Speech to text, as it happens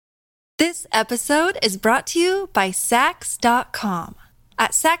This episode is brought to you by Sax.com.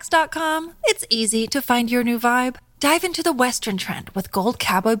 At Sax.com, it's easy to find your new vibe. Dive into the Western trend with gold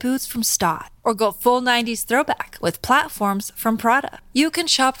cowboy boots from Stott, or go full 90s throwback with platforms from Prada. You can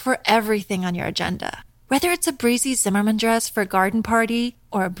shop for everything on your agenda, whether it's a breezy Zimmermann dress for a garden party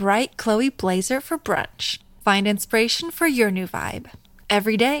or a bright Chloe blazer for brunch. Find inspiration for your new vibe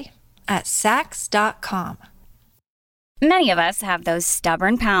every day at Sax.com. Many of us have those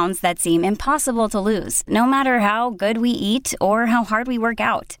stubborn pounds that seem impossible to lose, no matter how good we eat or how hard we work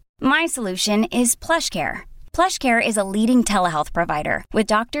out. My solution is PlushCare. PlushCare is a leading telehealth provider with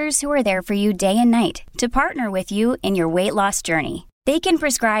doctors who are there for you day and night to partner with you in your weight loss journey. They can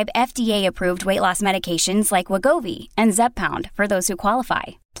prescribe FDA-approved weight loss medications like Wegovy and Zepbound for those who qualify.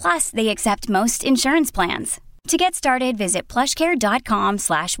 Plus, they accept most insurance plans. To get started, visit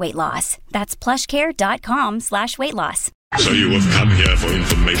plushcare.com/weightloss. That's plushcare.com/weightloss. So you have come here for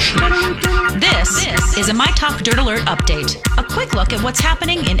information. This is a My Talk Dirt Alert update. A quick look at what's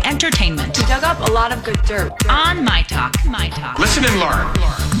happening in entertainment. We dug up a lot of good dirt. On My Talk. Listen and learn.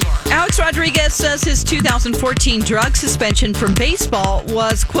 Alex Rodriguez says his 2014 drug suspension from baseball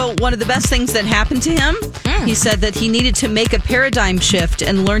was, quote, one of the best things that happened to him. He said that he needed to make a paradigm shift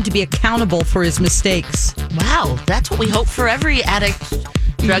and learn to be accountable for his mistakes. Wow, that's what we hope for every addict,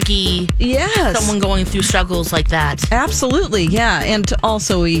 druggie, someone going through struggles like that. Absolutely, yeah. And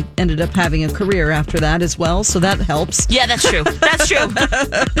also he ended up having a career after that as well, so that helps. Yeah, that's true. That's true.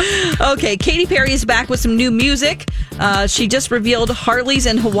 Okay, Katy Perry is back with some new music. She just revealed Harley's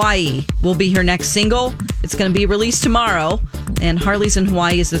in Hawaii will be her next single. It's going to be released tomorrow. And Harley's in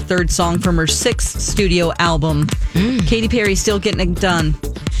Hawaii is the third song from her 6th studio album. Katy Perry's still getting it done.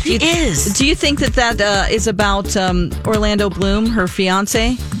 She is. Do you think that is about Orlando Bloom, her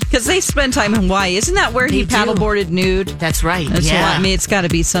fiance? Because they spend time in Hawaii. Isn't that where he paddleboarded nude? That's right. That's I mean, it's got to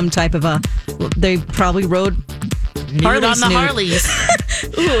be some type of a... They probably rode... Nude Harley's on the nude. Harleys.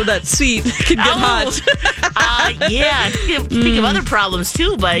 Ooh, that's sweet. It can get hot. Yeah. Think of other problems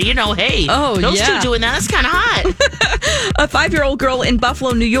too, but hey. Those two doing that, that's kind of hot. A 5-year-old girl in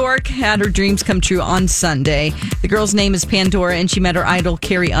Buffalo, New York had her dreams come true on Sunday. The girl's name is Pandora, and she met her idol,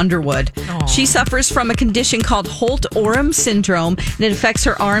 Carrie Underwood. Aww. She suffers from a condition called Holt-Oram syndrome, and it affects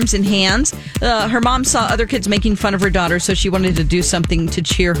her arms and hands. Her mom saw other kids making fun of her daughter, so she wanted to do something to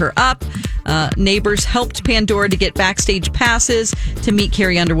cheer her up. Neighbors helped Pandora to get backstage passes to meet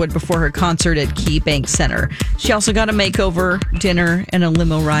Carrie Underwood before her concert at KeyBank Center. She also got a makeover, dinner, and a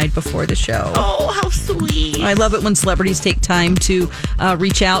limo ride before the show. Oh, how sweet. I love it when celebrities take time to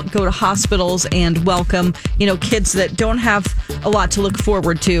reach out, go to hospitals, and welcome, kids that don't have a lot to look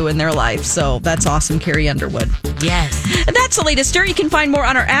forward to in their life. So that's awesome, Carrie Underwood. Yes. And that's the latest dirt. You can find more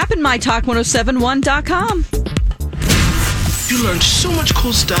on our app and mytalk1071.com. You learned so much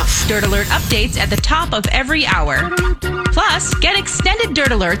cool stuff. Dirt Alert updates at the top of every hour. Plus, get extended Dirt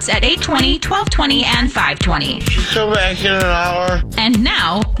Alerts at 8:20, 12:20, and 5:20. Come back in an hour. And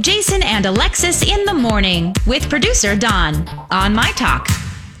now, Jason and Alexis in the morning with producer Don on My Talk.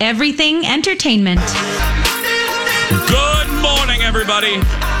 Everything entertainment. Good morning, everybody,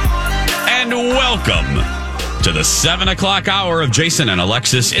 and welcome to the 7 o'clock hour of Jason and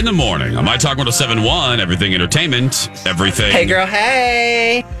Alexis in the morning on My Talk 107.1, Everything Entertainment, Everything. Hey, girl,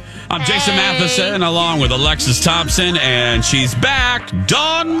 hey. I'm Jason Matheson, along with Alexis Thompson, and she's back,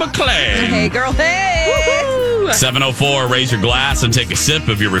 Dawn McClain. Hey, girl, hey. Woo-hoo. 7:04, raise your glass and take a sip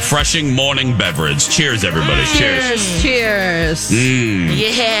of your refreshing morning beverage. Cheers, everybody. Cheers. Cheers.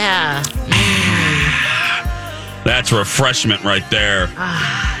 Yeah. That's refreshment right there.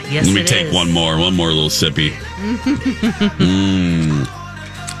 Yes, Let me take one more little sippy.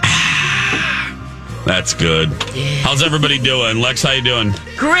 That's good. Yeah. How's everybody doing? Lex, how you doing?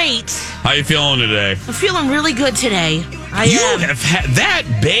 Great. How you feeling today? I'm feeling really good today. That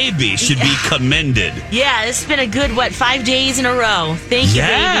baby should be commended. Yeah, it's been a good, 5 days in a row. Thank you,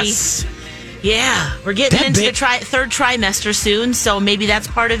 yes. baby. Yeah, we're getting into the third trimester soon, so maybe that's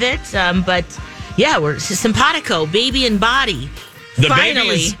part of it. But yeah, we're simpatico, baby and body.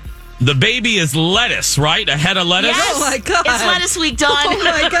 Finally. The baby is lettuce, right? A head of lettuce? Yes. Oh, my God. It's lettuce week, Dawn. Oh,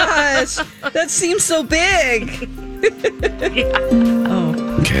 my gosh. That seems so big. Oh.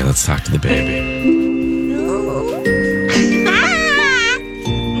 Okay, let's talk to the baby.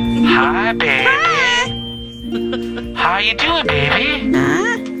 Hi, baby. How you doing, baby?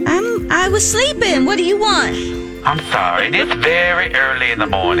 I was sleeping. What do you want? I'm sorry. It's very early in the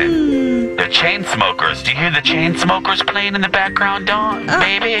morning. The Chainsmokers. Do you hear the Chainsmokers playing in the background, Dawn,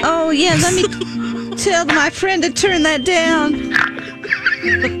 baby? Oh, yeah. Let me tell my friend to turn that down.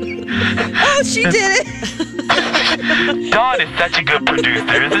 Oh, she did it. Dawn is such a good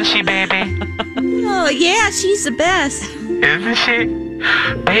producer, isn't she, baby? Oh, yeah, she's the best. Isn't she?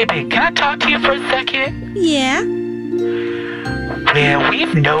 Baby, can I talk to you for a second? Yeah. Well,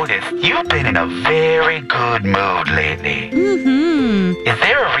 we've noticed you've been in a very good mood lately. Mm-hmm. Is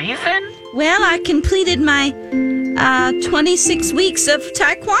there a reason? Well, I completed my 26 weeks of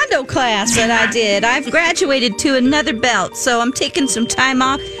taekwondo class that I did. I've graduated to another belt, so I'm taking some time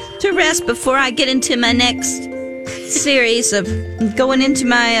off to rest before I get into my next series of going into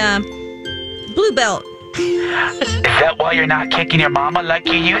my blue belt. Is that why you're not kicking your mama like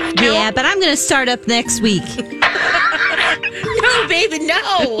you used to? Yeah, but I'm going to start up next week. No, baby, no.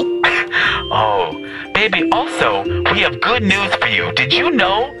 Oh, baby, also, we have good news for you. Did you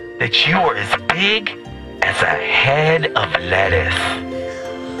know that you are as big as a head of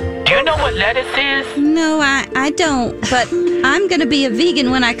lettuce? Do you know what lettuce is? No, I don't, but I'm going to be a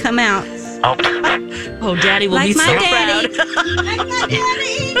vegan when I come out. Oh, Oh, Daddy will Like be my so daddy. proud. Like my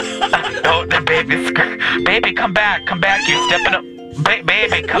daddy. oh, the baby, come back. You're stepping up.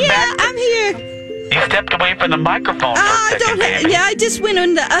 Baby, come back. Yeah, I'm here. You stepped away from the microphone for a second, baby. Yeah, I just went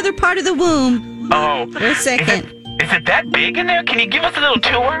in the other part of the womb. Oh, For a second. Is it that big in there? Can you give us a little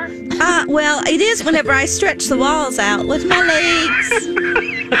tour? Well, it is whenever I stretch the walls out with my legs.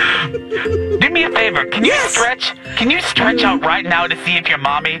 Do me a favor. Can you stretch? Can you stretch out right now to see if your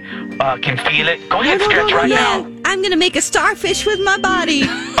mommy can feel it? Go ahead, stretch right now. I'm going to make a starfish with my body. Here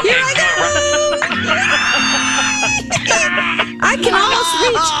I go. I can almost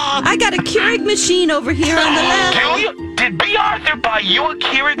reach. I got a Keurig machine over here on the left. Do you? Did B. Arthur buy you a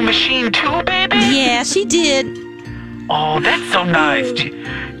Keurig machine too, baby? Yeah, she did. Oh, that's so nice.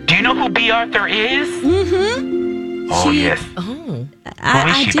 Do you know who B. Arthur is? Mm-hmm. Oh, yes. Oh. Who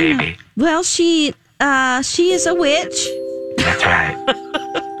is she, baby? Well, she is a witch, That's right.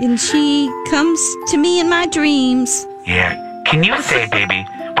 and she comes to me in my dreams. Yeah. Can you say, baby,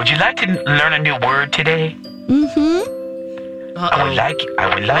 would you like to learn a new word today? Mm-hmm. I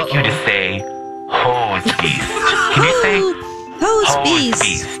would like you to say hose beast. Can you say Hose beast.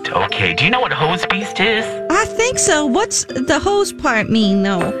 beast? Okay. Do you know what hose beast is? I think so. What's the hose part mean,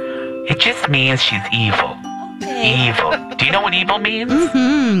 though? It just means she's evil. Evil. Do you know what evil means?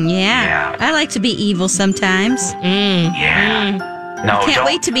 Mm-hmm. Yeah. Yeah. I like to be evil sometimes. Yeah. No, Can't don't.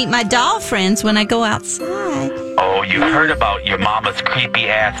 wait to meet my doll friends when I go outside. Oh, you heard about your mama's creepy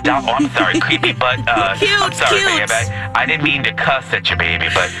ass doll. Oh, I'm sorry, creepy butt. I'm sorry, cute. babe. I didn't mean to cuss at you, baby,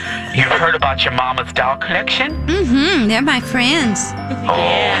 but you've heard about your mama's doll collection? Mm-hmm. They're my friends. Oh,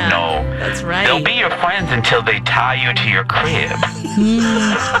 Yeah, no. that's right. They'll be your friends until they tie you to your crib.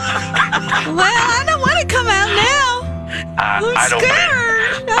 Well, I don't want to come out now. I don't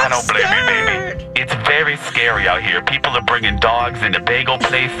scared. blame. I don't blame you, baby. It's very scary out here. People are bringing dogs into bagel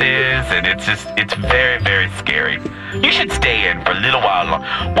places, and it's very, very scary. You should stay in for a little while longer.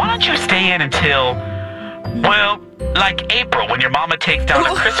 Why don't you stay in until, well, like April, when your mama takes down the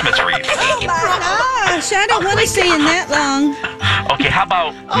Christmas wreath? Oh my gosh, I don't want to stay in that long. Okay, how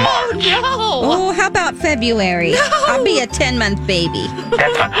about March? Oh, how about February? I'll be a 10-month baby.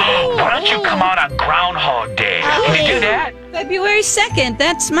 That's fine. Why don't you come out on Groundhog Day? Can you do that? February 2nd.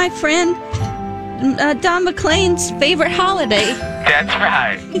 That's my friend Don McLean's favorite holiday. That's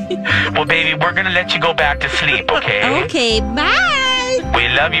right. Well, baby, we're going to let you go back to sleep, okay? Okay, bye. We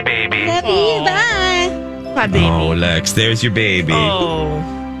love you, baby. Love you, bye. My baby. Oh, Lex, there's your baby.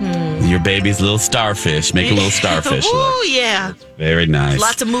 Oh. Your baby's little starfish. Make a little starfish. Oh, yeah. Very nice.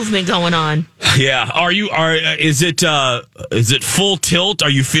 Lots of movement going on. Yeah. Is it full tilt? Are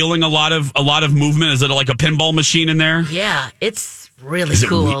you feeling a lot of movement? Is it like a pinball machine in there? Yeah, it's really Is it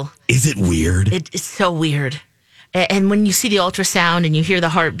cool. Is it weird? It's so weird. And when you see the ultrasound and you hear the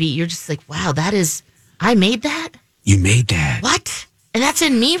heartbeat, you're just like, wow, I made that? You made that. What? And that's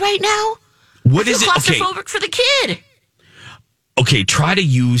in me right now? What I is feel it? Okay. claustrophobic for the kid. Okay, try to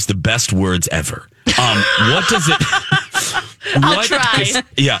use the best words ever. What does it? I'll try.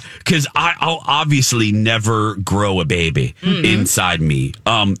 Because I'll obviously never grow a baby inside me.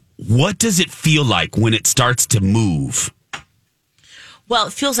 What does it feel like when it starts to move? Well,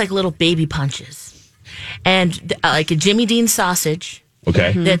 it feels like little baby punches. And like a Jimmy Dean sausage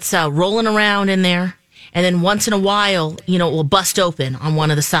Okay. that's rolling around in there. And then once in a while, it will bust open on one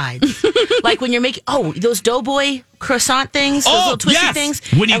of the sides. Like when you're making, those Doughboy croissant things, those little twisty things.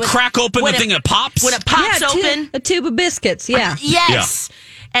 When you crack open the thing, it pops? When it pops open. A tube of biscuits, yeah. Yes.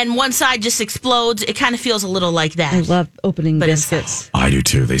 Yeah. And one side just explodes. It kind of feels a little like that. I love opening biscuits. I do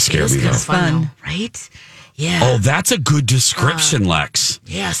too. They scare me though. Fun, though, right? Yeah. Oh, that's a good description, Lex.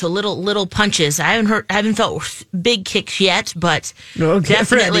 Yeah, so little punches. I haven't felt big kicks yet, but Okay,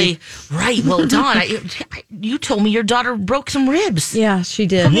 definitely right. Well, Dawn, you told me your daughter broke some ribs. Yeah, she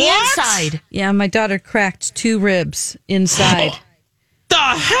did. From the inside. Yeah, my daughter cracked 2 ribs inside. The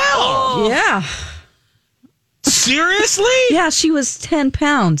hell? Yeah. Seriously? Yeah, she was 10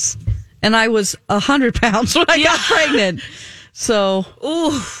 pounds, and I was 100 pounds when I got pregnant. So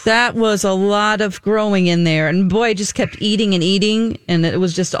that was a lot of growing in there. And boy, I just kept eating, and it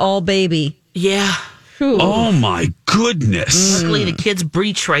was just all baby. Yeah. Ooh. Oh, my goodness. Luckily, the kid's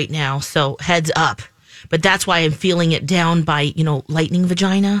breech right now, so heads up. But that's why I'm feeling it down by, lightning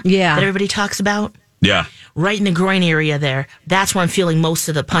vagina. Yeah. That everybody talks about. Yeah. Right in the groin area there. That's where I'm feeling most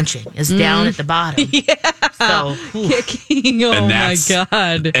of the punching, is down at the bottom. Yeah. So, Kicking. Oh, my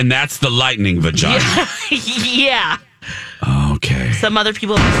God. And that's the lightning vagina. yeah. Okay. Some other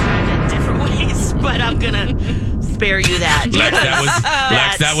people describe it in different ways, but I'm going to spare you that.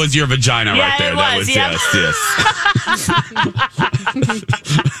 Lex, that was your vagina right there. It was, yes.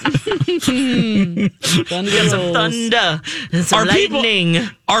 Some thunder and some lightning.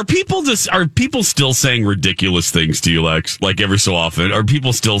 Are people still saying ridiculous things to you, Lex? Like every so often, are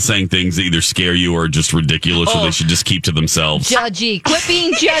people still saying things that either scare you or are just ridiculous, or they should just keep to themselves? Judgy. Quit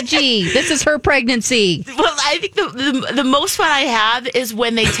being judgy. This is her pregnancy. Well, I think the most fun I have is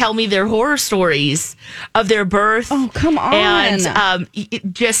when they tell me their horror stories of their birth. Oh, come on. And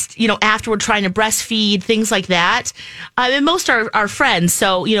afterward trying to breastfeed, things like that. And most are friends,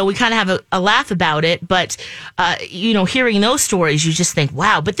 so, we kind of have a laugh about it. But, hearing those stories, you just think,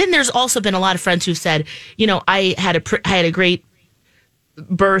 wow. But then there's also been a lot of friends who said, I had a great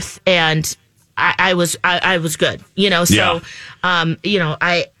birth and I was good, So,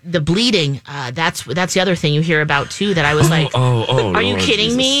 the bleeding. That's the other thing you hear about too. That I was are you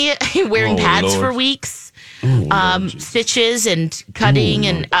kidding me? Wearing pads for weeks. Stitches and cutting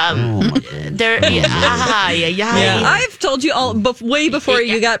and I've told you all way before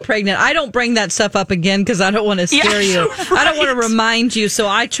you got pregnant. I don't bring that stuff up again because I don't want to scare you. Right. I don't want to remind you, so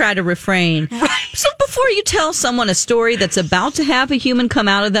I try to refrain. Right. So before you tell someone a story that's about to have a human come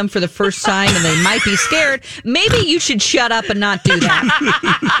out of them for the first time and they might be scared, maybe you should shut up and not do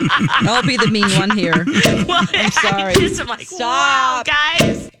that. I'll be the mean one here. Well, I'm sorry. I'm like, stop, wow,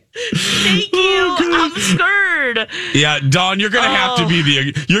 guys. Thank you. I'm scared. Yeah, Dawn, you're gonna have to be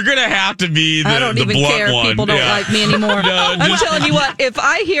the I don't even blunt care. one. People don't like me anymore. I'm telling you what. If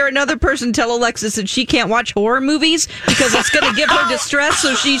I hear another person tell Alexis that she can't watch horror movies because it's going to give her distress,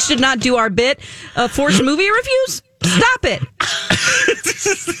 so she should not do our bit forced movie reviews. Stop it.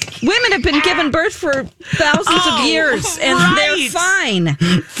 Women have been given birth for thousands of years, and they're fine.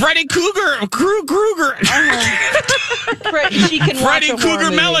 Freddy Krueger. She can Freddy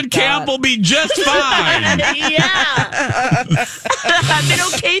Krueger Mellencamp will be just fine. Yeah. I've been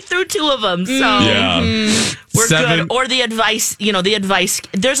okay through 2 of them, so we're good. Or the advice,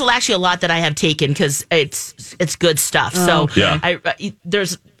 there's actually a lot that I have taken because it's good stuff. So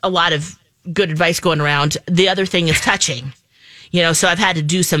there's a lot of good advice going around. The other thing is touching. So I've had to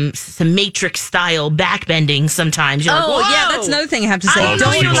do some Matrix style backbending sometimes. You're that's another thing I have to say.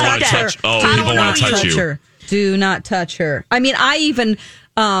 Don't touch people want to touch you. Do not touch her. I mean, I even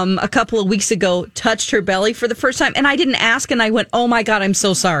a couple of weeks ago touched her belly for the first time, and I didn't ask, and I went, "Oh my God, I'm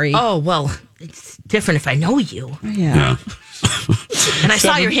so sorry." Oh well, it's different if I know you. Yeah. And I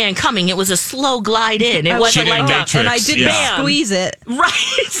saw your hand coming. It was a slow glide in. It wasn't like Matrix, and I didn't squeeze it.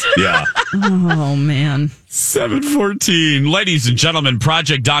 Right. Yeah. Oh man. 7:14, ladies and gentlemen.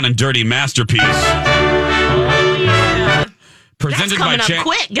 Project Dawn and Dirty Masterpiece. Presented That's coming by up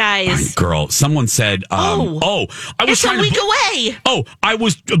quick, guys. Girl, someone said, I was it's a week away. Oh, I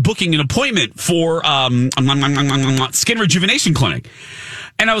was booking an appointment for skin rejuvenation clinic.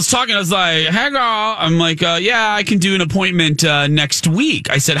 And I was like, hey, girl. I'm like, yeah, I can do an appointment next week.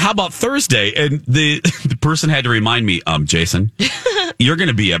 I said, how about Thursday? And the person had to remind me, Jason, you're going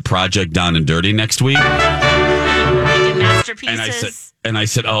to be at Project Dawn and Dirty next week. Masterpieces. And I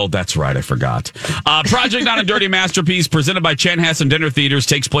said, oh, that's right. I forgot. Project Dawn and Dirty Masterpiece, presented by Chanhassen Dinner Theaters,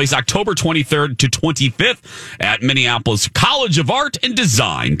 takes place October 23rd to 25th at Minneapolis College of Art and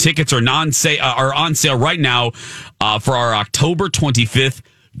Design. Tickets are on sale right now for our October 25th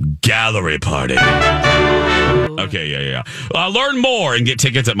gallery party. Okay, yeah. Learn more and get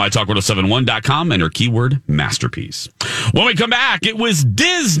tickets at mytalk1071.com. Enter keyword masterpiece. When we come back, it was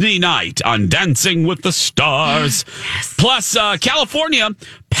Disney night on Dancing with the Stars. Yes. Plus, California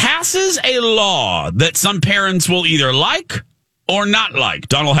passes a law that some parents will either like or not like.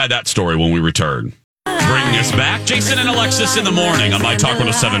 Donald had that story when we return. Bringing us back, Jason and Alexis in the morning on My Talk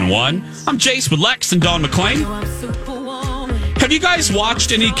 107.1. I'm Jace with Lex and Dawn McClain. Have you guys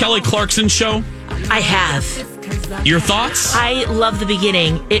watched any Kelly Clarkson show? I have. Your thoughts? I love the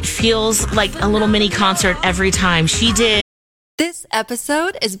beginning. It feels like a little mini concert every time. She did. This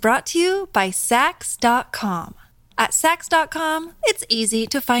episode is brought to you by Sax.com. At Sax.com, it's easy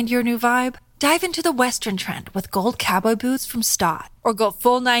to find your new vibe. Dive into the Western trend with gold cowboy boots from Stott, or go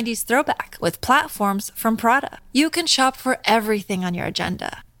full 90s throwback with platforms from Prada. You can shop for everything on your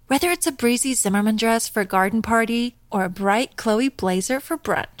agenda, whether it's a breezy Zimmermann dress for a garden party or a bright Chloe blazer for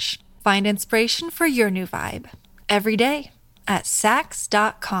brunch. Find inspiration for your new vibe every day at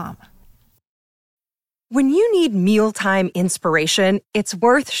Sax.com. When you need mealtime inspiration, it's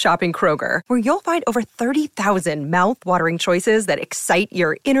worth shopping Kroger, where you'll find over 30,000 mouth-watering choices that excite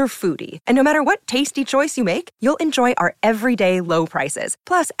your inner foodie. And no matter what tasty choice you make, you'll enjoy our everyday low prices,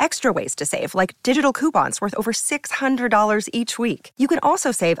 plus extra ways to save, like digital coupons worth over $600 each week. You can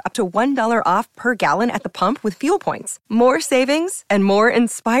also save up to $1 off per gallon at the pump with fuel points. More savings and more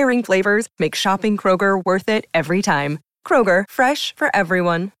inspiring flavors make shopping Kroger worth it every time. Kroger, fresh for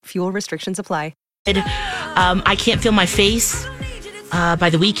everyone. Fuel restrictions apply. I Can't Feel My Face by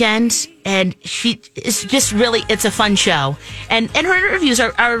The Weeknd, and it's just really, it's a fun show, and her interviews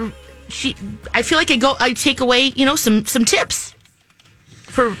are I feel like I take away some tips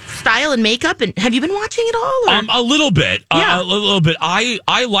for style and makeup. And have you been watching it all? Or? A little bit. Yeah. A little bit.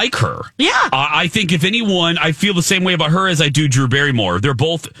 I like her. Yeah. I think if anyone, I feel the same way about her as I do Drew Barrymore. They're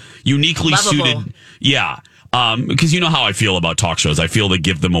both uniquely Lovable. suited. Yeah. Because you know how I feel about talk shows. I feel they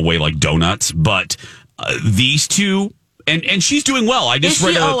give them away like donuts. But these two, and she's doing well. I just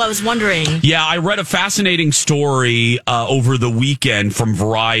read. I was wondering. Yeah, I read a fascinating story over the weekend from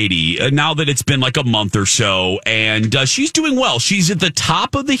Variety. Now that it's been like a month or so, and she's doing well. She's at the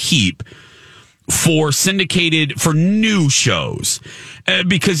top of the heap for new shows.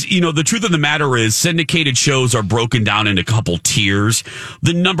 Because, the truth of the matter is syndicated shows are broken down into a couple tiers.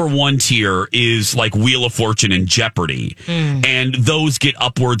 The number one tier is like Wheel of Fortune and Jeopardy. And those get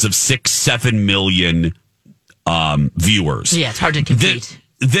upwards of 6-7 million viewers. Yeah, it's hard to compete.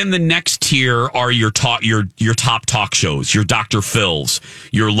 Then the next tier are your top talk shows, your Dr. Phil's,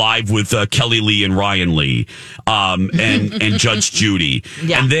 your Live with Kelly Lee and Ryan Lee, and Judge Judy.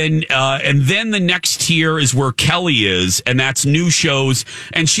 Yeah. And then the next tier is where Kelly is, and that's new shows,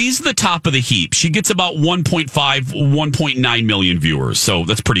 and she's the top of the heap. She gets about 1.9 million viewers, so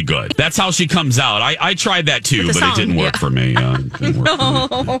that's pretty good. That's how she comes out. I tried that too, but it didn't work for me. It didn't work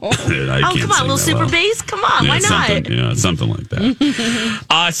for me. Come on, little super bass. Come on, why not? Something like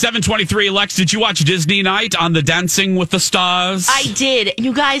that. 7:23, Lex, did you watch Disney Night on the Dancing with the Stars? I did.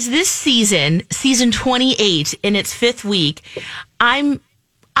 You guys, this season 28 in its 5th week, I'm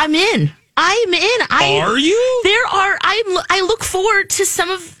in. Are you? I look forward to some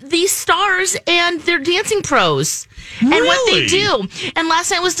of these stars and their dancing pros. Really? And what they do. And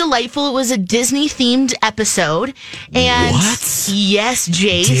last night was delightful. It was a Disney-themed episode. And what? Yes,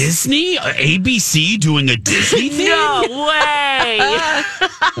 Jace. Disney? ABC doing a Disney thing? No way.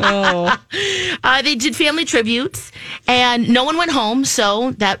 They did family tributes, and no one went home,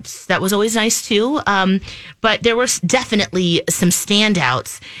 so that was always nice too. But there were definitely some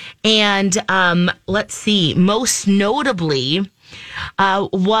standouts. And let's see, most notably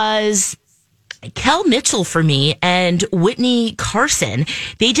was Kel Mitchell for me and Whitney Carson.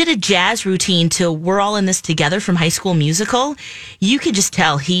 They did a jazz routine to "We're All in This Together" from High School Musical. You could just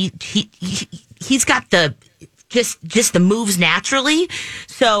tell he's got the just the moves naturally.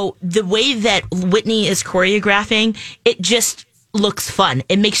 So the way that Whitney is choreographing, it just looks fun.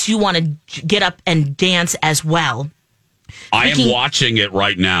 It makes you want to get up and dance as well. I am watching it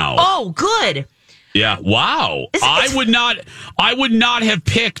right now. Oh, good. Yeah. Wow. I would not have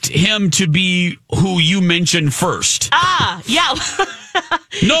picked him to be who you mentioned first. Yeah.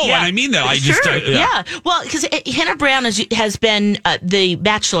 No, yeah. and I mean that. I just yeah. Well, because Hannah Brown has been the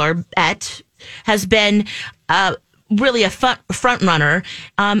Bachelorette, has been really a front runner.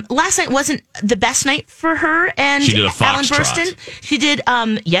 Last night wasn't the best night for her and she did a Alan foxtrot. Burstyn. She did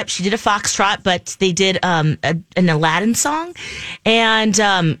she did a foxtrot, but they did an Aladdin song. And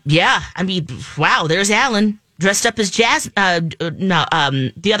I mean, wow, there's Alan dressed up as the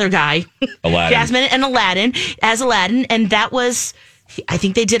other guy, Aladdin. Jasmine and Aladdin, and that was, I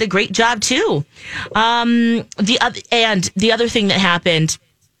think they did a great job too. The other thing that happened,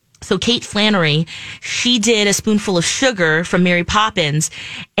 so Kate Flannery, she did A Spoonful of Sugar from Mary Poppins,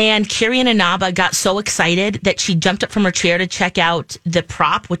 and Carrie Ann Inaba got so excited that she jumped up from her chair to check out the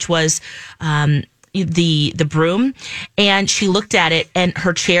prop, which was the broom, and she looked at it, and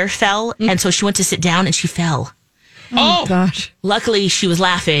her chair fell, and so she went to sit down, and she fell. Oh gosh! Luckily, she was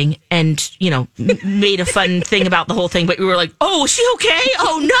laughing and made a fun thing about the whole thing. But we were like, "Oh, is she okay?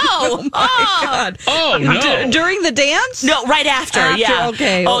 Oh no! Oh God! Oh no!" During the dance? No, right after. Yeah.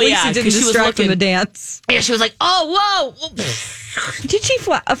 Okay. Well, at least it didn't distract from the dance. Yeah, she was like, "Oh, whoa!" Did she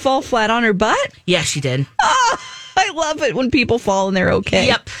fall flat on her butt? Yeah, she did. Oh, I love it when people fall and they're okay.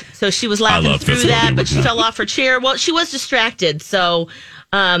 Yep. So she was laughing through that, but she fell off her chair. Well, she was distracted. So,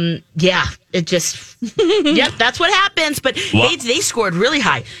 it just, yep, that's what happens. But they scored really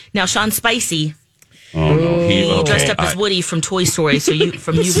high. Now, Sean Spicy, he dressed up as Woody from Toy Story. So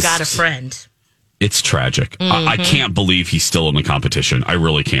You've Got a Friend. It's tragic. I can't believe he's still in the competition. I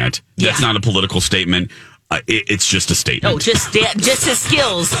really can't. That's not a political statement. It's just a statement. Oh, just his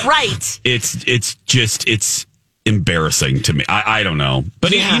skills, right? It's embarrassing to me. I don't know,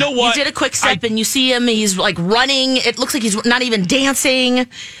 but you know what? He did a quick step, and you see him. He's like running. It looks like he's not even dancing,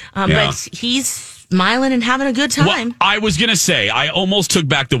 but he's smiling and having a good time. Well, I was gonna say, I almost took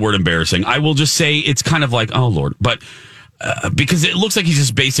back the word embarrassing. I will just say it's kind of like, oh Lord, but because it looks like he's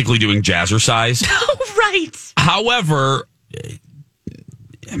just basically doing jazzercise. Oh, right. However,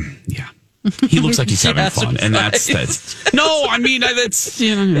 yeah. He looks like he's having fun, and that's no. I mean, that's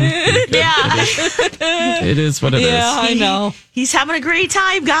yeah. It is what it is. Yeah, I know. He's having a great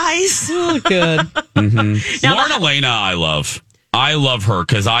time, guys. Oh, good. Lauren Elena, I love her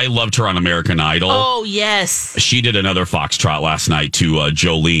because I loved her on American Idol. Oh, yes. She did another foxtrot last night to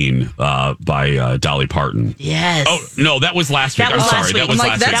Jolene by Dolly Parton. Yes. Oh, no, that was last week. I'm sorry. That was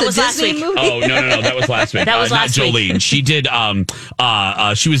last week. That's a Disney movie? Oh, no. That was last week. That was last not week. Jolene. She did,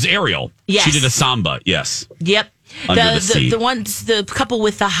 she was Ariel. Yes. She did a samba, yes. Yep. Under the sea. The couple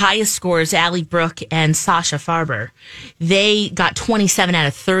with the highest scores, Allie Brooke and Sasha Farber, they got 27 out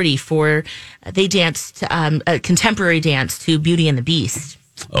of 30 they danced a contemporary dance to Beauty and the Beast.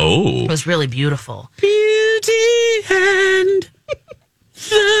 Oh. It was really beautiful. Beauty and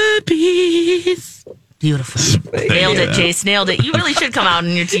the Beast. Beautiful. Nailed it, Jace. Nailed it. You really should come out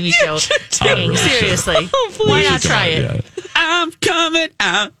in your TV show singing. Seriously. Why not try it? I'm coming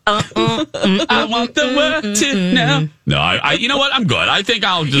out. I want the world to know. No, I you know what? I'm good. I think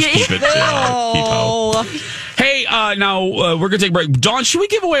I'll just keep it. Keep out. Hey, now we're going to take a break. Dawn, should we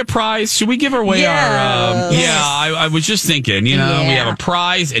give away a prize? Should we give away our... I was just thinking, we have a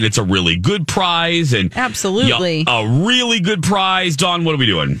prize, and it's a really good prize. And absolutely. A really good prize. Dawn, what are we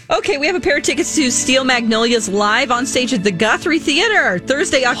doing? Okay, we have a pair of tickets to Steel Magnolias live on stage at the Guthrie Theater,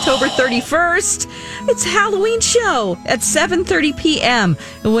 Thursday, October 31st. It's a Halloween show at 7:30 p.m.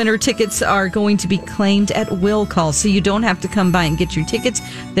 The winner tickets are going to be claimed at will call, so you don't have to come by and get your tickets.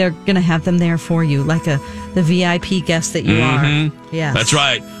 They're going to have them there for you, like the VIP guest that you are. Yes. That's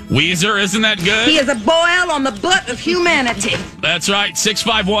right. Weezer, isn't that good? He is a boil on the butt of humanity. That's right.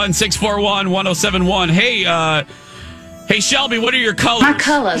 651-641-1071. Hey, Shelby, what are your colors? My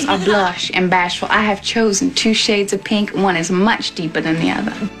colors are blush and bashful. I have chosen 2 shades of pink. One is much deeper than the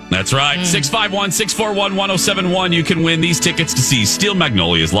other. That's right. 651-641-1071. You can win these tickets to see Steel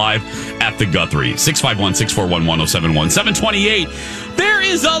Magnolias live at the Guthrie. 651-641-1071. 728. There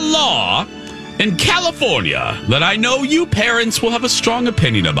is a law in California that I know you parents will have a strong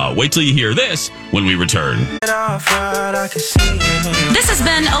opinion about. Wait till you hear this when we return. This has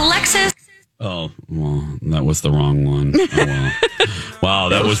been Alexis. Oh, well, that was the wrong one. Oh, well. Wow,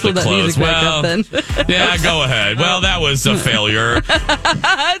 that was the close. Well, yeah, go ahead. Well, that was a failure.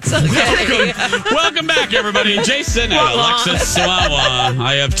 It's okay. Welcome back, everybody. Jason and Alexis.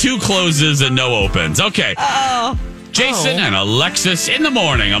 I have 2 closes and no opens. Okay. Jason and Alexis in the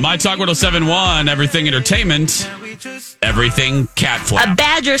morning on My Talk 1071, Everything Entertainment, Everything Cat Flap. A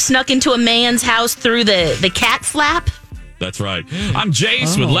badger snuck into a man's house through the cat flap. That's right. I'm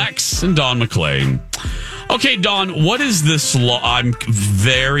Jace with Lex and Dawn McClain. Okay, Dawn, what is this law? I'm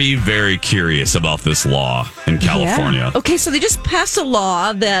very, very curious about this law in California. Yeah. Okay, so they just passed a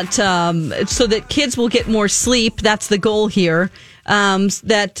law that so that kids will get more sleep. That's the goal here.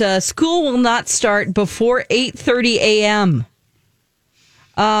 That school will not start before 8:30 a.m.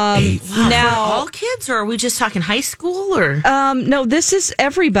 Wow, now, for all kids, or are we just talking high school? Or no, this is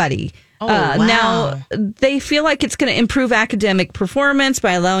everybody. Wow. Now, they feel like it's going to improve academic performance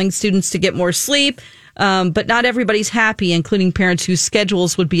by allowing students to get more sleep, but not everybody's happy, including parents whose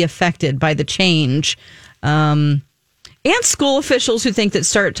schedules would be affected by the change. And school officials who think that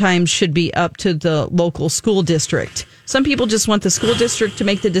start times should be up to the local school district. Some people just want the school district to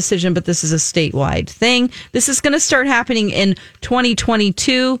make the decision, but this is a statewide thing. This is going to start happening in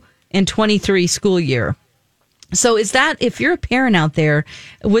 2022 and 23 school year. So is that, if you're a parent out there,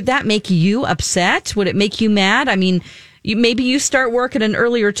 would that make you upset? Would it make you mad? I mean, maybe you start work at an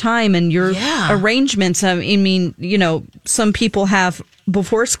earlier time and your arrangements. I mean, some people have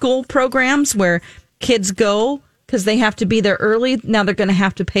before school programs where kids go because they have to be there early. Now they're going to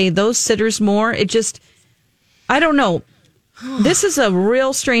have to pay those sitters more. I don't know. This is a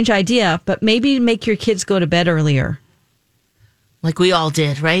real strange idea, but maybe make your kids go to bed earlier. Like we all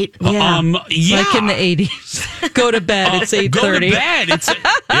did, right? Yeah. Like in the 80s. Go to bed. It's 8:30. Go to bed.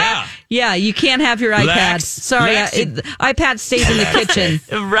 Yeah. Yeah, you can't have your iPad. Lex, Sorry, iPad stays in the kitchen.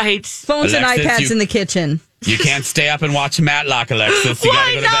 Right. Phones and iPads in the kitchen. You can't stay up and watch Matlock, Alexis. You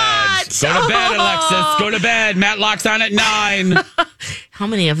gotta go to bed. Go to bed, Alexis. Go to bed. Matlock's on at 9. How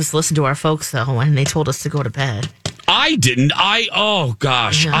many of us listened to our folks, though, when they told us to go to bed? I didn't. Oh,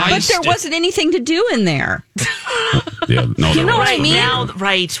 gosh. No. But there wasn't anything to do in there. Yeah, no, you know what I mean? Now,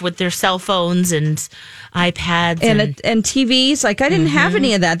 right, with their cell phones and iPads and TVs. Like, I didn't have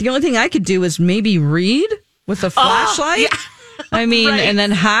any of that. The only thing I could do was maybe read with a flashlight. Yeah. I mean, and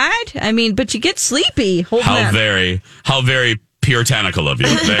then hide. I mean, but you get sleepy holding How that. how very puritanical of you.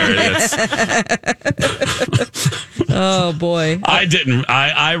 Oh boy. I didn't.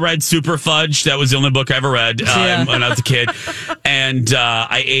 I read Super Fudge. That was the only book I ever read when I was a kid. And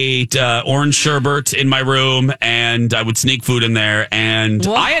I ate orange sherbet in my room, and I would sneak food in there. And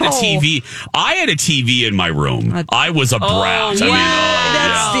Whoa. I had a TV. I had a TV in my room. I was a brat.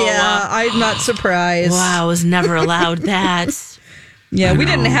 I'm not surprised. Wow, I was never allowed that. Yeah, we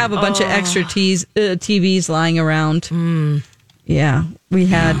didn't have a bunch of extra TVs lying around. Yeah, we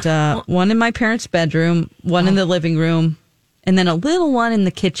had one in my parents' bedroom, one in the living room, and then a little one in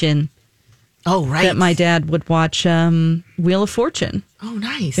the kitchen. Oh, right. That my dad would watch Wheel of Fortune. Oh,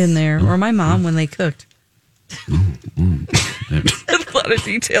 nice. In there, or my mom when they cooked. A lot of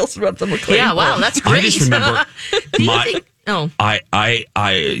details about the McLean. Yeah, wow, that's great. I just remember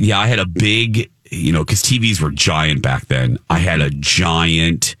I had a big, because TVs were giant back then. I had a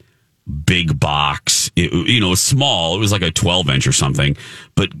giant, big box. It was small. It was like a 12-inch or something.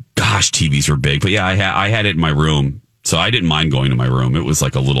 But gosh, TVs were big. But yeah, I had it in my room. So I didn't mind going to my room. It was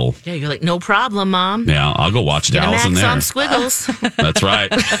like a little... Yeah, you're like, no problem, Mom. Yeah, I'll go watch Dallas in there. On Squiggles. That's right.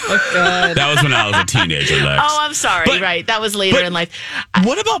 Oh, God. That was when I was a teenager, Lex. Oh, I'm sorry. Right. That was later in life.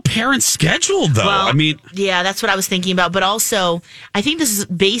 What about parents' schedule, though? Well, yeah, that's what I was thinking about. But also, I think this is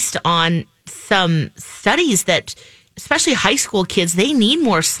based on some studies that, especially high school kids, they need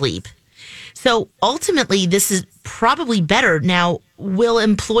more sleep. So ultimately, this is probably better. Now, will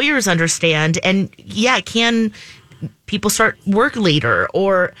employers understand? And can people start work later?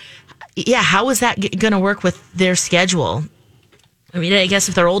 Or, how is that going to work with their schedule? I mean, I guess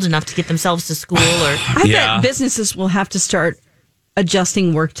if they're old enough to get themselves to school, or I bet businesses will have to start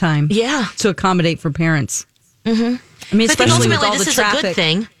adjusting work time. Yeah, to accommodate for parents. Mm-hmm. I mean, especially ultimately, with all this the is traffic. a good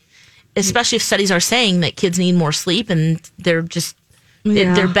thing. Especially if studies are saying that kids need more sleep, and they're just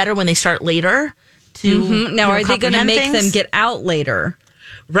they're better when they start later. Now, are they going to make them get out later?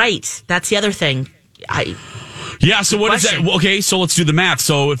 Right. That's the other thing. So what is that? Okay, so let's do the math.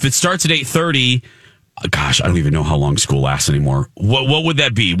 So if it starts at 8:30, gosh, I don't even know how long school lasts anymore. What would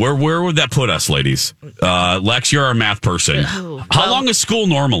that be? Where would that put us, ladies? Lex, you're our math person. How long is school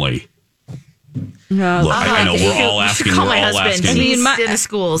normally? Look, I know we're all asking. Call my husband. He's in the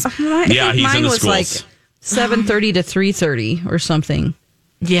schools. He's in the schools. Like 7:30 to 3:30 or something.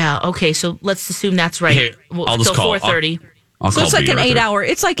 Yeah. Okay. So let's assume that's right. Hey, I'll just call 4:30. So it's like an 8-hour.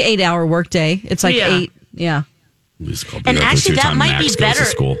 It's like 8-hour workday. It's like 8. Yeah. And actually, that might be better.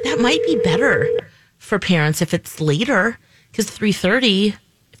 That might be better for parents if it's later, because 3:30,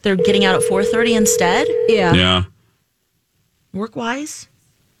 if they're getting out at 4:30 instead. Yeah. Work wise.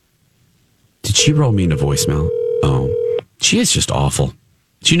 Did she roll me into voicemail? Oh, she is just awful.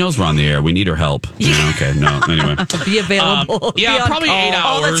 She knows we're on the air. We need her help. Yeah, okay. No. Anyway, be available. Probably 8 hours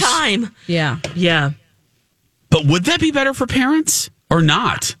all the time. Yeah. But would that be better for parents or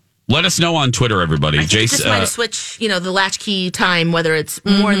not? Let us know on Twitter, everybody. I think just might switch, the latchkey time, whether it's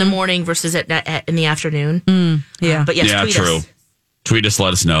more in the morning versus in the afternoon. But yes, tweet us. Tweet us,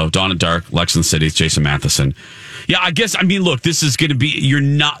 let us know. Dawn and Dark, Lex and the City, Jason Matheson. Yeah, look, this is going to be,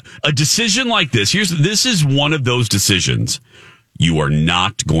 a decision like this. This is one of those decisions. You are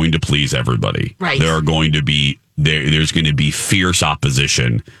not going to please everybody. Right. There's going to be fierce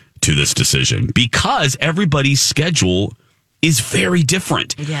opposition to this decision because everybody's schedule is very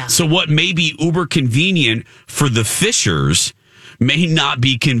different. Yeah. So what may be uber convenient for the Fishers may not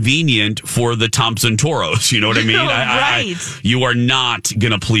be convenient for the Thompson Toros. You know what I mean? Right. You are not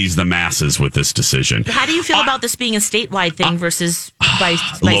going to please the masses with this decision. How do you feel about this being a statewide thing versus by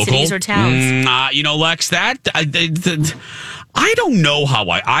cities or towns? Lex, I don't know how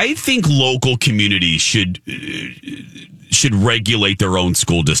I think local communities should regulate their own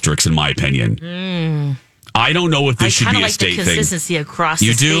school districts, in my opinion. I don't know if this should be a state thing. I kind of like the consistency across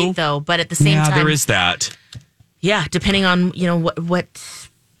the state, though, but at the same time... there is that. Yeah, depending on, what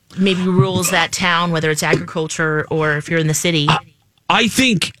maybe rules that town, whether it's agriculture or if you're in the city. I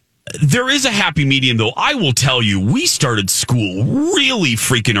think there is a happy medium, though. I will tell you, we started school really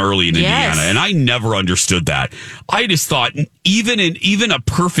freaking early in Indiana, and I never understood that. I just thought, even a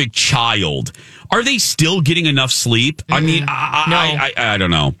perfect child... Are they still getting enough sleep? I mean, I don't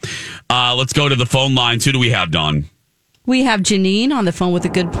know. Let's go to the phone lines. Who do we have, Dawn? We have Janine on the phone with a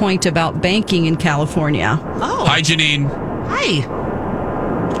good point about banking in California. Oh. Hi, Janine. Hi.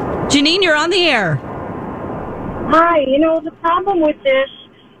 Janine, you're on the air. Hi. The problem with this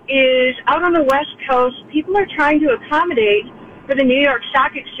is out on the West Coast, people are trying to accommodate for the New York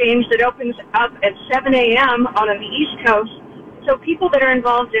Stock Exchange that opens up at 7 a.m. on the East Coast. So people that are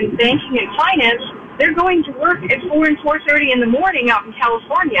involved in banking and finance, they're going to work at 4 and 4:30 in the morning out in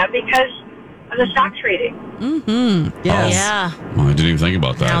California because of the stock trading. Mm-hmm. Yes. Yeah. Well, I didn't even think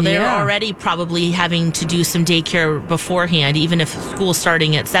about that. Now, they're already probably having to do some daycare beforehand, even if school's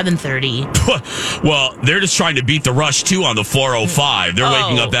starting at 7:30. Well, they're just trying to beat the rush, too, on the 4:05. They're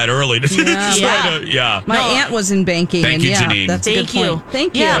waking up that early. My aunt was in banking. Thank you, Janine. That's a good point.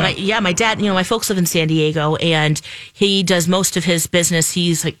 Thank you. My dad, my folks live in San Diego, and he does most of his business.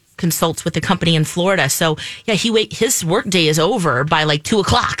 He's consults with the company in Florida. So, his work day is over by 2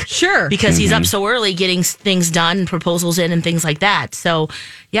 o'clock. Sure. Because he's up so early getting things done and proposals in and things like that. So,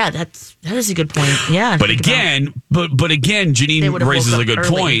 that is a good point. Yeah. But again, Janine raises a good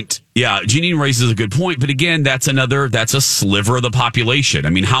point. Yeah, Janine raises a good point. But again, that's a sliver of the population. I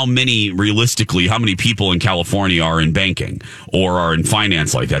mean, how many people in California are in banking or are in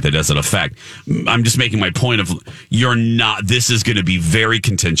finance like that doesn't affect? I'm just making my point of this is going to be very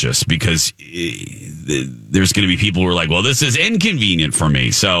contentious because there's going to be people who are like, well, this is inconvenient for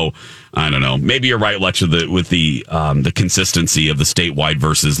me. So I don't know. Maybe you're right, Lex, with the consistency of the statewide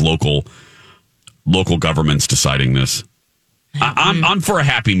versus local governments deciding this. I'm for a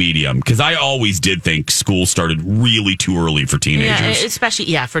happy medium because I always did think school started really too early for teenagers. Yeah,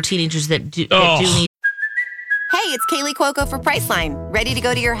 especially for teenagers that do need. Hey, it's Kaylee Cuoco for Priceline. Ready to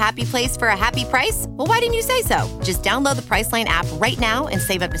go to your happy place for a happy price? Well, why didn't you say so? Just download the Priceline app right now and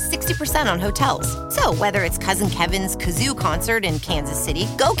save up to 60% on hotels. So whether it's Cousin Kevin's Kazoo Concert in Kansas City,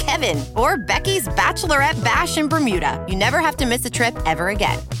 go Kevin, or Becky's Bachelorette Bash in Bermuda, you never have to miss a trip ever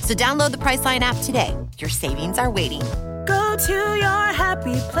again. So download the Priceline app today. Your savings are waiting. Go to your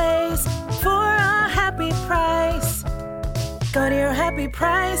happy place for a happy price. Go to your happy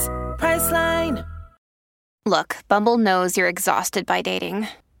price, Priceline. Look, Bumble knows you're exhausted by dating.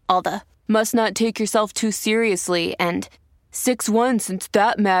 All the must not take yourself too seriously and 6'1" since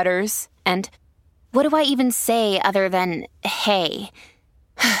that matters. And what do I even say other than hey?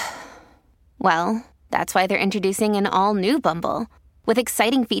 Well, that's why they're introducing an all-new Bumble with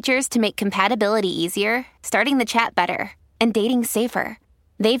exciting features to make compatibility easier, starting the chat better, and dating safer.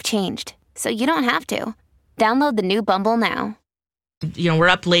 They've changed, so you don't have to. Download the new Bumble now. We're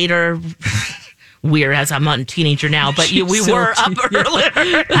up later. Weird, as I'm not a teenager now, but we were up earlier.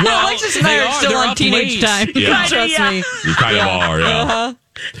 Well, Alexis and I are still on teenage time. Yeah. Trust me. You kind of are, yeah. Uh-huh.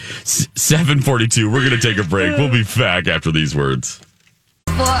 7:42. We're going to take a break. We'll be back after these words.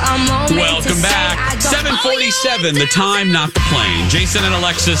 Welcome back. 7:47. The time, not the plane. Jason and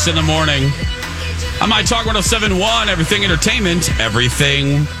Alexis in the morning. I'm My Talk 107.1. Everything entertainment.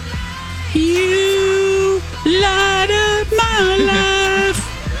 Everything. You light up my life.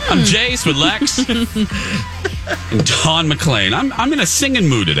 I'm Jace with Lex and Dawn McClain. I'm in a singing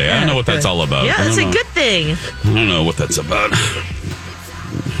mood today. I don't know what that's all about. Yeah, that's a good thing. I don't know what that's about.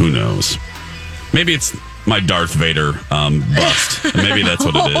 Who knows? Maybe it's my Darth Vader bust. Maybe that's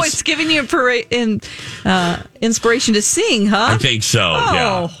what it is. Oh, it's giving you inspiration to sing, huh? I think so.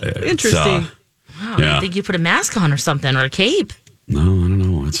 Oh, yeah. Interesting. Wow, I think you put a mask on or something, or a cape. No, I don't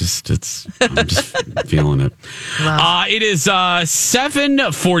know. I'm just feeling it. Wow. It is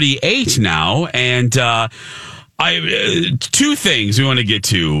 7:48 now, and two things we want to get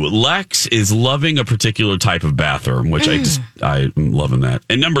to. Lex is loving a particular type of bathroom, which I'm loving that.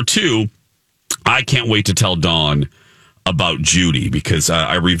 And number two, I can't wait to tell Dawn about Judy because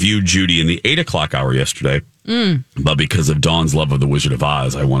I reviewed Judy in the 8 o'clock hour yesterday. But because of Dawn's love of The Wizard of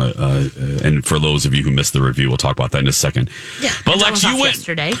Oz, I want to, and for those of you who missed the review, we'll talk about that in a second. Yeah, but Dawn Lex, was you off went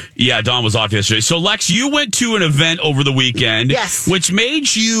yesterday. Yeah, Dawn was off yesterday. So Lex, you went to an event over the weekend, yes, which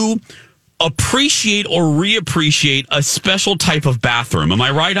made you appreciate or reappreciate a special type of bathroom. Am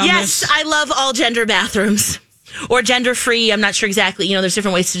I right on this? Yes, I love all gender bathrooms. Or gender free. I'm not sure exactly. There's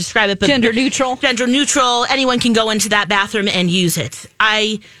different ways to describe it. But gender neutral. Gender neutral. Anyone can go into that bathroom and use it.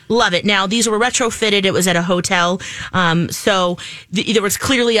 I love it. Now, these were retrofitted. It was at a hotel. So there was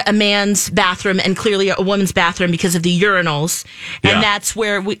clearly a man's bathroom and clearly a woman's bathroom because of the urinals. And that's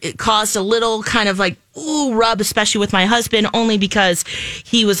where it caused a little kind of like, rub, especially with my husband, only because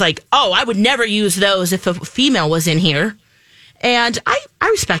he was like, I would never use those if a female was in here. And I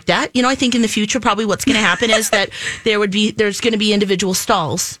respect that. I think in the future, probably what's going to happen is that there's going to be individual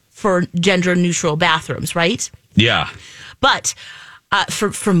stalls for gender neutral bathrooms, right? Yeah. But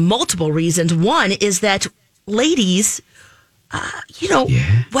for multiple reasons. One is that ladies,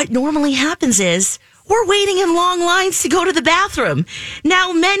 what normally happens is we're waiting in long lines to go to the bathroom.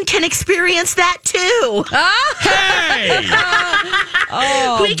 Now men can experience that too. Hey!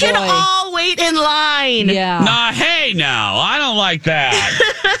 We can all wait in line. Yeah. Nah, hey now. I don't like that.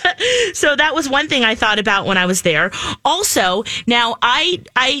 So that was one thing I thought about when I was there. Also, now I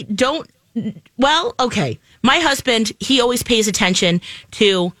don't, okay. My husband, he always pays attention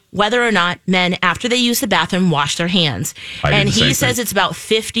to whether or not men, after they use the bathroom, wash their hands. And he says it's about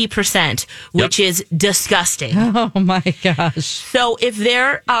 50%, which is disgusting. Oh, my gosh. So if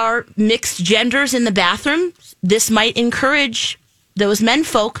there are mixed genders in the bathroom, this might encourage those men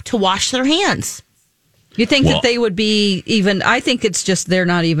folk to wash their hands. You think that they would be even... I think it's just they're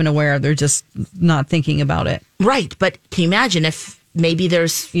not even aware. They're just not thinking about it. Right. But can you imagine if maybe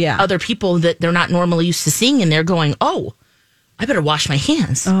there's other people that they're not normally used to seeing and they're going, I better wash my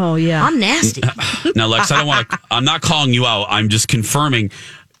hands. Oh, yeah. I'm nasty. Now, Lex, I'm not calling you out. I'm just confirming.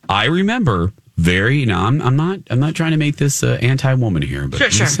 I remember I'm not trying to make this anti-woman here, but I'm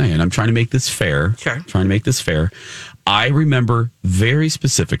just saying, I'm trying to make this fair. Trying to make this fair. I remember very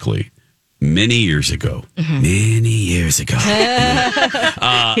specifically many years ago, in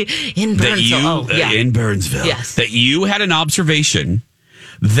Burnsville. In Burnsville. Yes. That you had an observation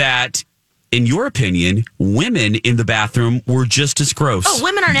that, in your opinion, women in the bathroom were just as gross. Oh,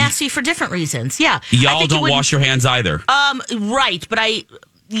 women are nasty for different reasons. Yeah. Y'all don't wash your hands either. Right. But I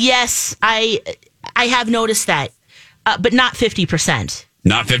have noticed that, but not 50%.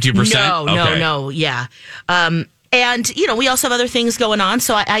 Not 50%? No. Yeah. And, we also have other things going on.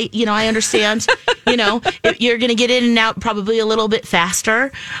 So I understand, you're going to get in and out probably a little bit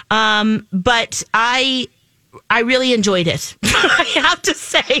faster. But I really enjoyed it. I have to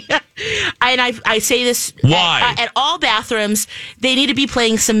say. And I say this. Why? At all bathrooms, they need to be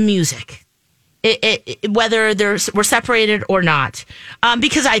playing some music. Whether we're separated or not,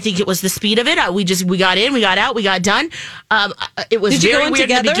 because I think it was the speed of it. We got in, we got out, we got done. It was very weird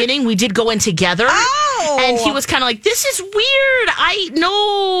in the beginning. We did go in together, and he was kind of like, "This is weird." I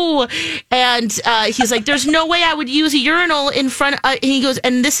know, and he's like, "There's no way I would use a urinal in front." And he goes,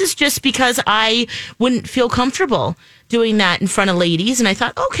 "And this is just because I wouldn't feel comfortable doing that in front of ladies." And I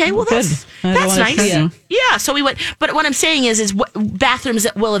thought, okay, well, that's nice. Yeah, so we went. But what I'm saying is bathrooms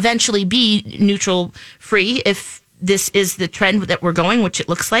that will eventually be neutral free, if this is the trend that we're going, which it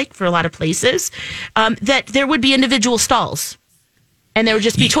looks like for a lot of places, that there would be individual stalls. And there would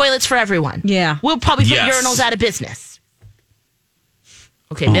just be toilets for everyone. Yeah. We'll probably put urinals out of business.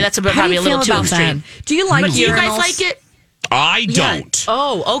 Okay, maybe that's probably a little too extreme. Do you like urinals? Do you guys like it? I don't.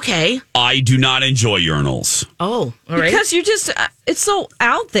 Oh, okay. I do not enjoy urinals. Oh, all right. Because you just, it's so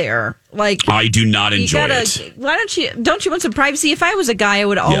out there. Like, I do not enjoy it. Why don't you want some privacy? If I was a guy, I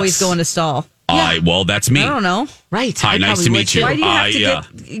would always go in a stall. Well, that's me. I don't know. Right. Hi, nice to meet you. Why do you have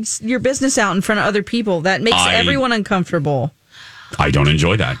to get your business out in front of other people? That makes everyone uncomfortable. I don't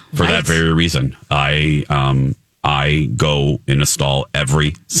enjoy that for that very reason. I go in a stall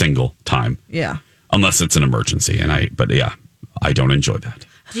every single time. Yeah. Unless it's an emergency, I don't enjoy that.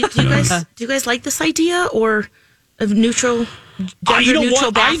 Do you guys like this idea or of neutral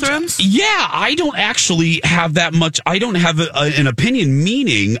neutral bathrooms? I don't actually have that much. I don't have an opinion.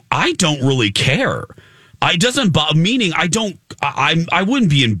 Meaning, I don't really care. I doesn't. Meaning, I don't. I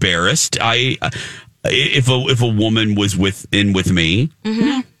wouldn't be embarrassed. If a woman was with me,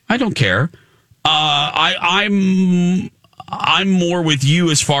 I don't care. I'm more with you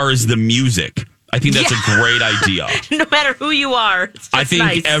as far as the music. I think that's a great idea. No matter who you are. I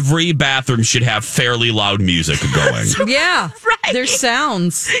think every bathroom should have fairly loud music going. Yeah. Right. There's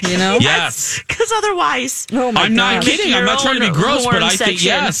sounds, Yes. Because otherwise. I'm not kidding. I'm not trying to be gross, but I think,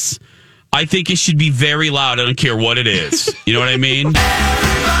 yes. I think it should be very loud. I don't care what it is. You know what I mean? Yeah.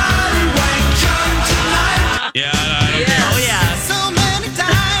 Oh, yeah.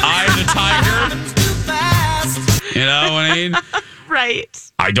 Eye of the tiger. You know what I mean?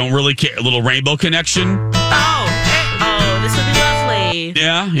 Right. I don't really care. A little Rainbow Connection. Oh, this would be lovely.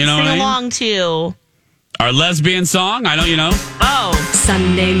 Yeah, you know Sing what I mean? along to. Our lesbian song. I know you know. Oh.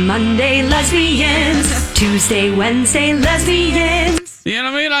 Sunday, Monday, lesbians. Tuesday, Wednesday, lesbians. You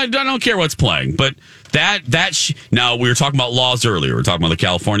know what I mean? I don't care what's playing, but now we were talking about laws earlier. We were talking about the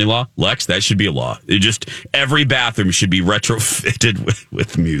California law. Lex, that should be a law. Every bathroom should be retrofitted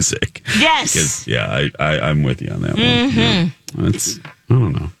with music. Yes. Because, yeah, I'm with you on that one. Mm-hmm. Yeah. I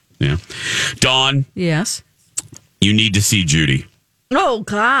don't know. Yeah. Dawn. Yes. You need to see Judy. Oh,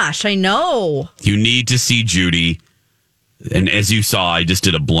 gosh, I know. You need to see Judy. And as you saw, I just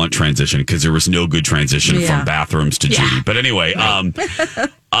did a blunt transition because there was no good transition from bathrooms to Judy. But anyway,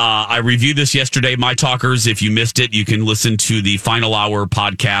 I reviewed this yesterday. My Talkers, if you missed it, you can listen to the Final Hour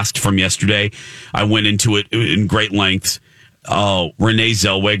podcast from yesterday. I went into it in great length. Renee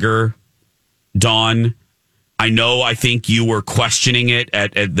Zellweger, Dawn, I think you were questioning it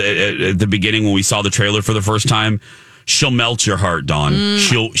at the beginning when we saw the trailer for the first time. She'll melt your heart, Dawn.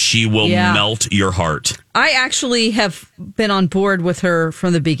 She will melt your heart. I actually have been on board with her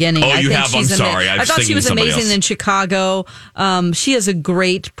from the beginning. Oh, I you think have? I'm sorry. I thought she was amazing in Chicago. She is a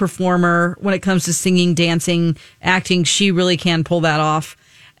great performer when it comes to singing, dancing, acting. She really can pull that off.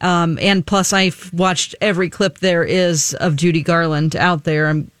 And plus, I've watched every clip there is of Judy Garland out there.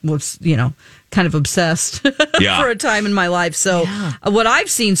 I was, kind of obsessed for a time in my life. So what I've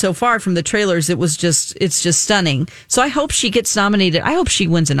seen so far from the trailers, it's just stunning. So I hope she gets nominated. I hope she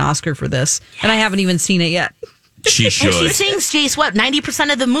wins an Oscar for this. And I haven't even seen it yet. She should. And she sings, Jace,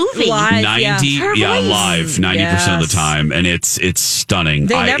 90% of the movie? Live, live, 90% of the time. And it's stunning.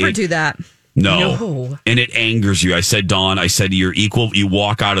 They never do that. No. And it angers you. I said, Dawn, you're equal. You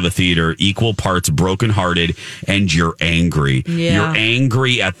walk out of the theater equal parts brokenhearted and you're angry. Yeah. You're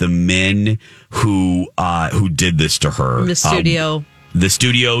angry at the men who did this to her. The studio. The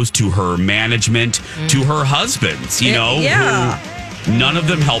studios, to her management, to her husbands, who none of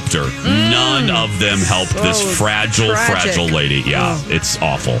them helped her. None of them helped this fragile lady. Yeah, it's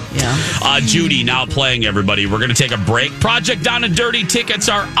awful. Yeah. Judy now playing, everybody. We're going to take a break. Project Down and Dirty tickets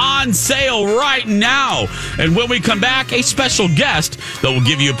are on sale right now. And when we come back, a special guest that will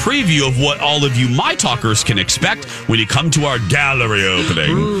give you a preview of what all of you My Talkers can expect when you come to our gallery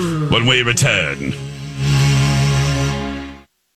opening when we return.